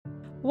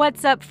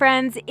What's up,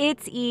 friends?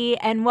 It's E,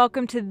 and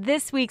welcome to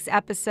this week's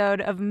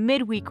episode of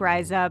Midweek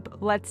Rise Up.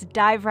 Let's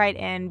dive right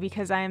in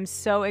because I am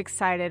so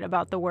excited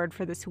about the word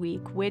for this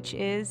week, which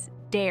is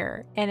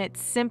dare. And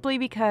it's simply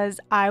because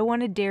I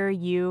want to dare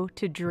you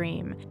to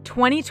dream.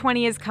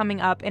 2020 is coming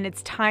up, and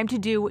it's time to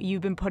do what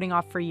you've been putting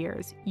off for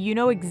years. You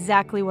know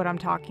exactly what I'm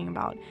talking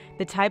about.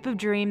 The type of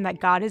dream that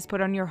God has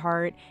put on your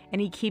heart, and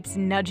He keeps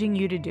nudging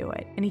you to do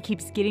it. And He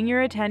keeps getting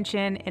your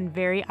attention in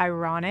very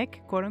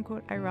ironic, quote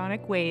unquote,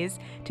 ironic ways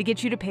to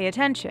get you to pay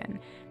attention.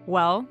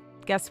 Well,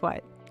 guess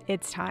what?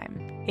 It's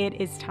time. It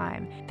is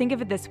time. Think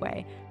of it this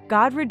way.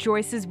 God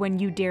rejoices when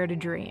you dare to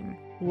dream.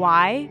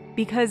 Why?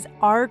 Because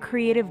our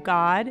creative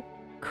God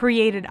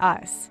created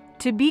us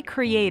to be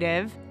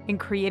creative and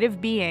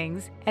creative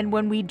beings, and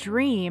when we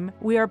dream,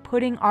 we are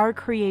putting our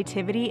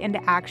creativity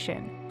into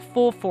action,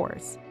 full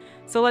force.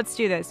 So let's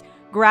do this.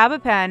 Grab a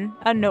pen,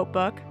 a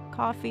notebook,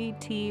 coffee,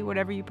 tea,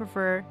 whatever you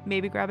prefer,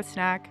 maybe grab a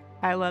snack.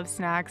 I love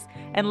snacks.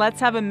 And let's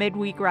have a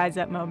midweek rise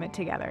up moment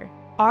together.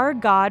 Our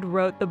God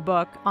wrote the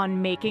book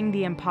on making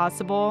the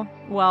impossible,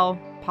 well,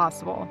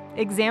 possible.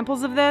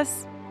 Examples of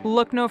this?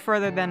 Look no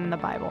further than in the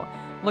Bible.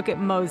 Look at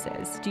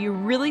Moses. Do you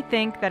really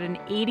think that an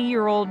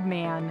 80-year-old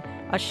man,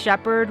 a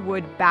shepherd,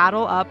 would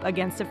battle up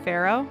against a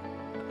pharaoh?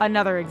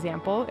 Another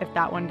example, if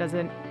that one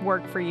doesn't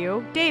work for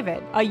you,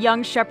 David, a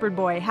young shepherd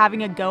boy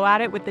having a go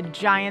at it with the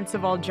giants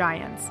of all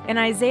giants. In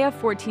Isaiah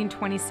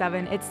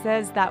 14:27, it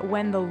says that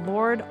when the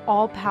Lord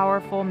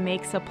all-powerful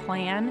makes a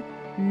plan,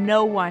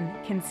 no one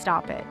can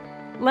stop it.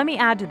 Let me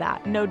add to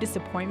that, no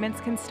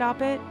disappointments can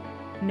stop it.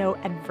 No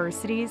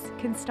adversities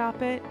can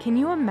stop it. Can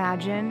you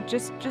imagine,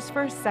 just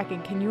for a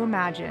second, can you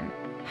imagine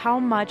how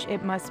much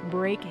it must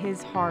break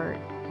His heart,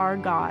 our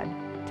God,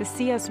 to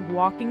see us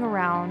walking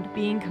around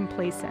being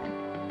complacent,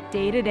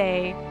 day to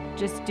day,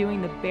 just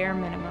doing the bare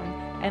minimum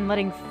and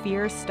letting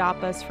fear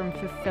stop us from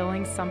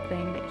fulfilling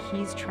something that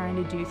He's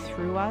trying to do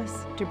through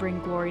us to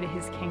bring glory to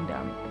His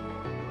kingdom?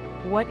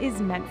 What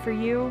is meant for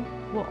you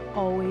will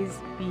always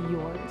be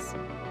yours.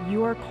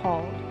 You are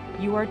called.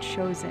 You are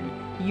chosen.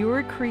 You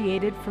were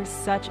created for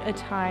such a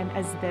time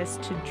as this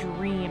to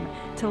dream,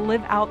 to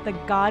live out the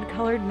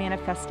God-colored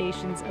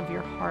manifestations of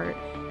your heart.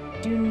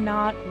 Do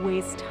not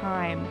waste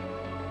time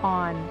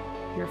on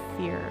your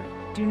fear.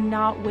 Do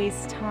not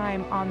waste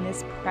time on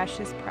this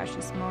precious,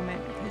 precious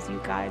moment because you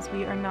guys,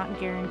 we are not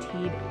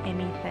guaranteed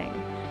anything.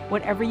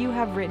 Whatever you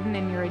have written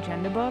in your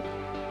agenda book,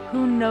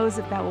 who knows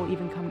if that will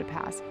even come to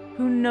pass?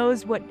 Who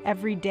knows what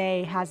every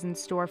day has in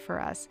store for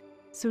us?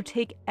 So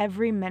take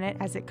every minute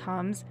as it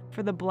comes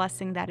for the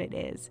blessing that it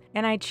is.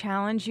 And I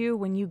challenge you,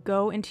 when you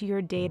go into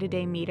your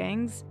day-to-day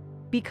meetings,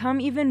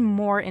 become even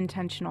more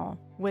intentional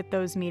with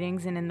those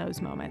meetings and in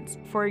those moments.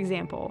 For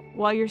example,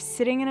 while you're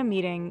sitting in a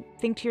meeting,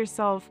 think to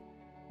yourself,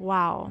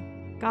 wow,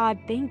 God,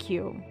 thank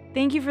you.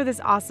 Thank you for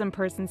this awesome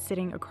person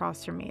sitting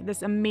across from me,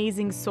 this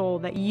amazing soul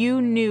that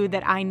you knew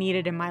that I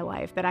needed in my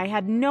life, that I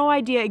had no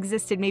idea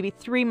existed maybe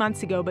 3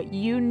 months ago, but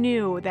you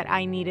knew that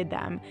I needed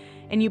them,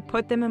 and you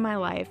put them in my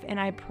life, and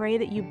I pray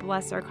that you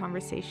bless our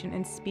conversation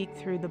and speak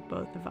through the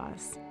both of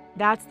us.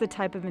 That's the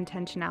type of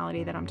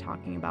intentionality that I'm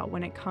talking about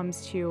when it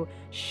comes to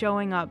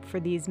showing up for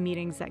these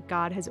meetings that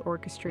God has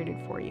orchestrated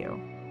for you.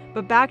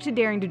 But back to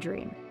daring to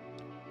dream.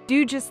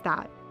 Do just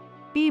that.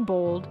 Be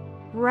bold.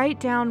 Write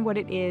down what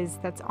it is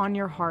that's on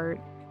your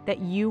heart that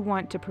you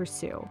want to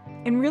pursue,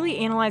 and really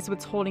analyze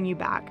what's holding you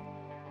back.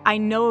 I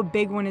know a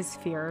big one is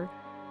fear,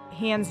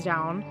 hands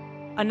down.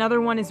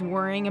 Another one is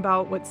worrying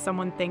about what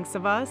someone thinks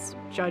of us,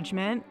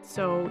 judgment.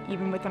 So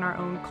even within our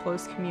own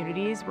close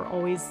communities, we're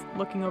always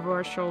looking over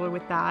our shoulder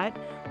with that.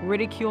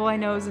 Ridicule, I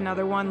know, is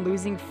another one.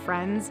 Losing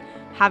friends,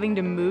 having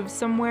to move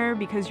somewhere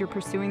because you're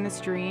pursuing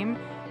this dream.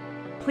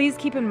 Please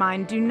keep in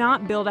mind, do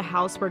not build a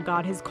house where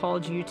God has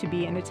called you to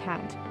be in a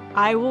tent.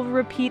 I will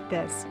repeat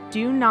this.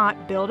 Do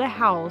not build a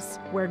house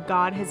where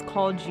God has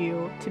called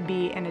you to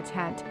be in a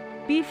tent.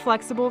 Be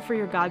flexible for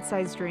your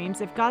God-sized dreams.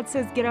 If God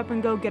says get up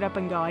and go, get up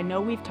and go. I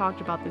know we've talked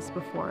about this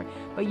before,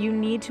 but you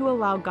need to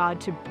allow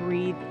God to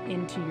breathe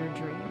into your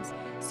dreams.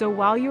 So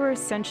while you are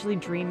essentially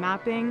dream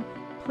mapping,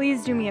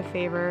 please do me a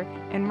favor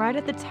and right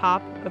at the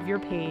top of your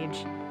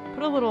page,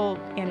 put a little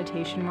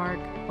annotation mark,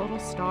 a little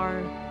star,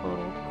 a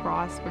little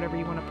cross, whatever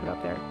you want to put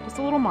up there. Just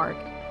a little mark.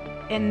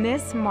 And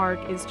this mark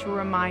is to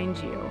remind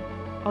you,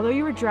 although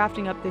you were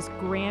drafting up this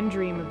grand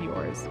dream of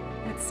yours,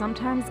 that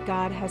sometimes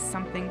God has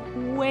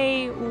something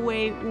way,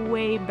 way,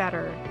 way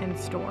better in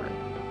store.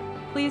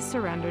 Please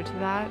surrender to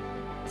that.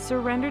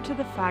 Surrender to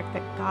the fact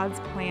that God's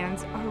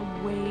plans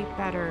are way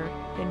better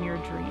than your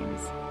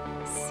dreams.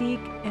 Seek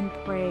and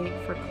pray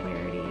for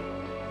clarity.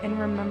 And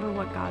remember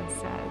what God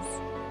says.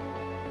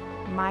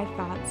 My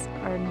thoughts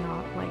are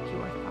not like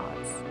your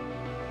thoughts.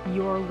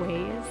 Your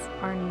ways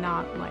are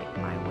not like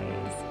my ways.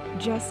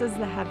 Just as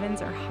the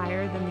heavens are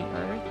higher than the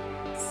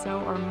earth, so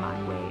are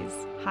my ways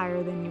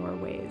higher than your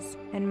ways,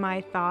 and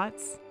my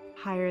thoughts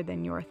higher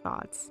than your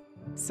thoughts.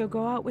 So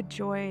go out with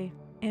joy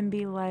and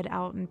be led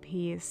out in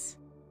peace.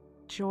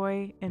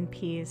 Joy and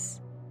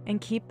peace. And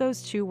keep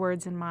those two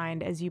words in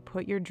mind as you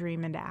put your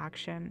dream into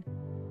action.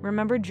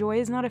 Remember, joy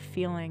is not a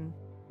feeling.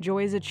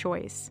 Joy is a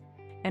choice.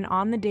 And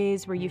on the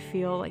days where you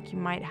feel like you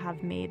might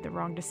have made the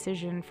wrong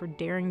decision for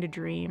daring to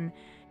dream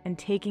and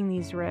taking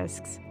these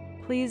risks,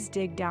 please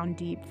dig down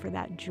deep for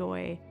that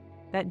joy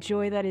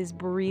that is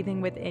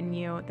breathing within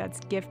you, that's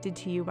gifted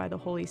to you by the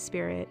Holy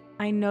Spirit.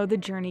 I know the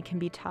journey can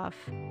be tough.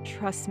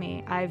 Trust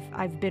me,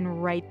 I've been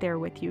right there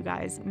with you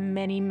guys.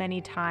 Many,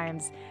 many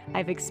times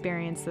I've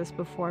experienced this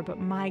before, but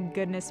my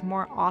goodness,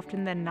 more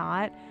often than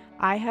not,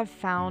 I have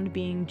found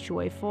being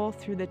joyful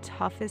through the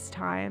toughest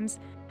times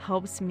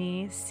helps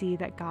me see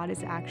that God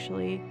is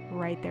actually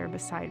right there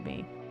beside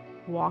me,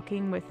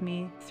 walking with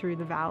me through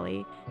the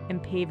valley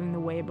and paving the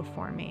way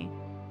before me.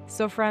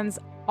 So friends,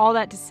 all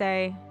that to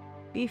say,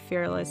 be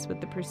fearless with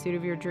the pursuit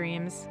of your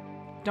dreams.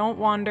 Don't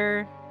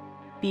wander,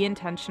 be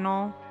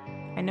intentional.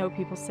 I know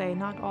people say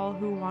not all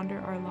who wander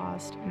are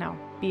lost. No,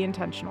 be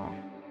intentional.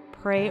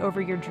 Pray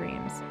over your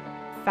dreams.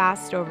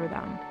 Fast over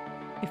them.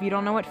 If you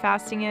don't know what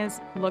fasting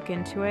is, look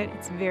into it.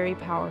 It's very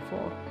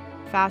powerful.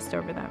 Fast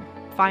over them.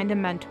 Find a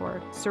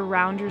mentor.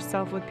 Surround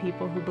yourself with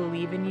people who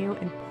believe in you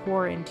and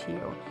pour into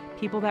you.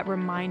 People that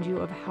remind you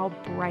of how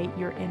bright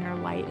your inner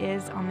light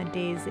is on the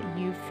days that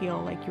you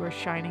feel like you are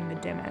shining the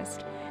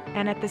dimmest.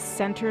 And at the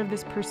center of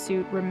this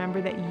pursuit,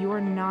 remember that you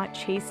are not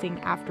chasing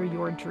after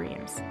your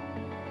dreams.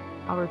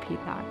 I'll repeat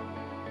that.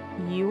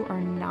 You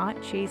are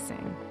not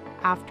chasing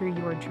after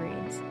your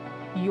dreams.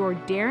 You're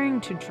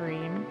daring to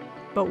dream,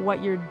 but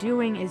what you're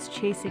doing is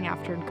chasing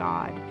after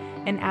God.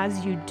 And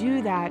as you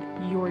do that,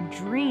 your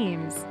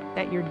dreams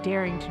that you're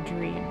daring to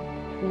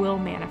dream will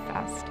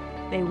manifest.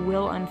 They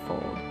will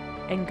unfold.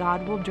 And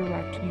God will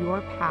direct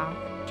your path,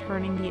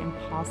 turning the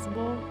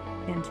impossible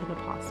into the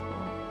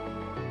possible.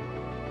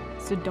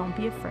 So don't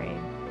be afraid.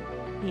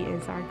 He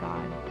is our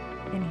God.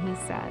 And He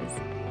says,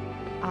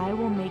 I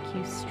will make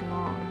you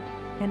strong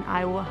and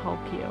I will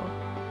help you.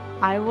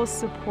 I will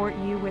support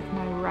you with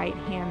my right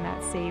hand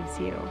that saves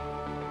you.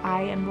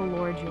 I am the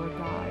Lord your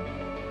God,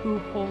 who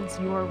holds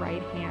your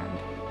right hand.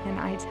 And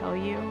I tell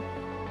you,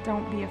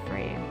 don't be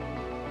afraid.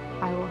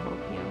 I will help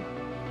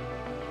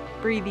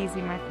you. Breathe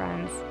easy, my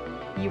friends.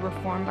 You were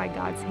formed by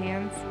God's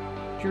hands,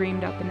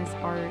 dreamed up in His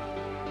heart,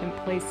 and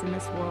placed in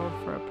this world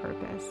for a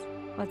purpose.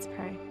 Let's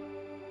pray.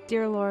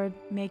 Dear Lord,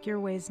 make your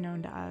ways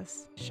known to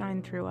us.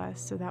 Shine through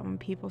us so that when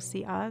people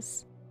see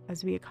us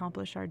as we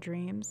accomplish our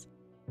dreams,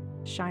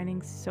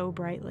 shining so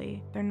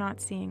brightly, they're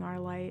not seeing our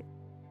light.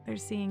 They're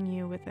seeing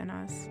you within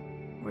us.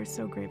 We're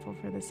so grateful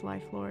for this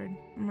life, Lord,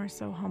 and we're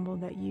so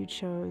humbled that you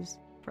chose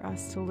for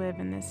us to live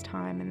in this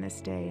time, in this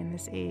day, in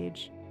this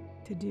age,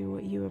 to do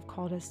what you have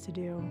called us to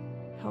do.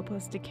 Help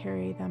us to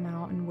carry them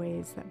out in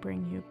ways that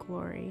bring you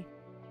glory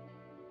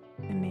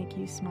and make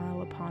you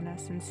smile upon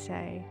us and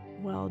say,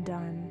 well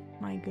done,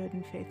 my good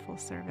and faithful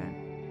servant.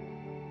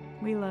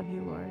 We love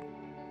you, Lord.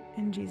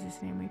 In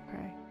Jesus' name we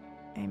pray.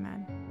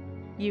 Amen.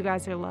 You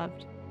guys are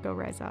loved. Go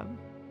rise up.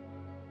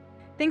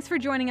 Thanks for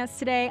joining us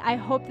today. I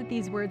hope that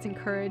these words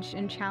encouraged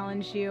and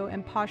challenged you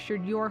and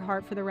postured your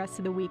heart for the rest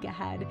of the week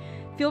ahead.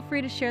 Feel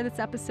free to share this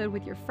episode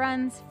with your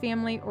friends,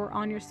 family, or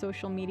on your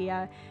social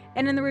media.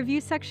 And in the review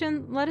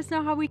section, let us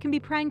know how we can be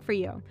praying for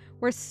you.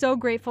 We're so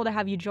grateful to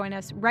have you join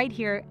us right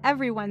here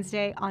every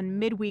Wednesday on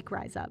Midweek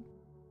Rise Up.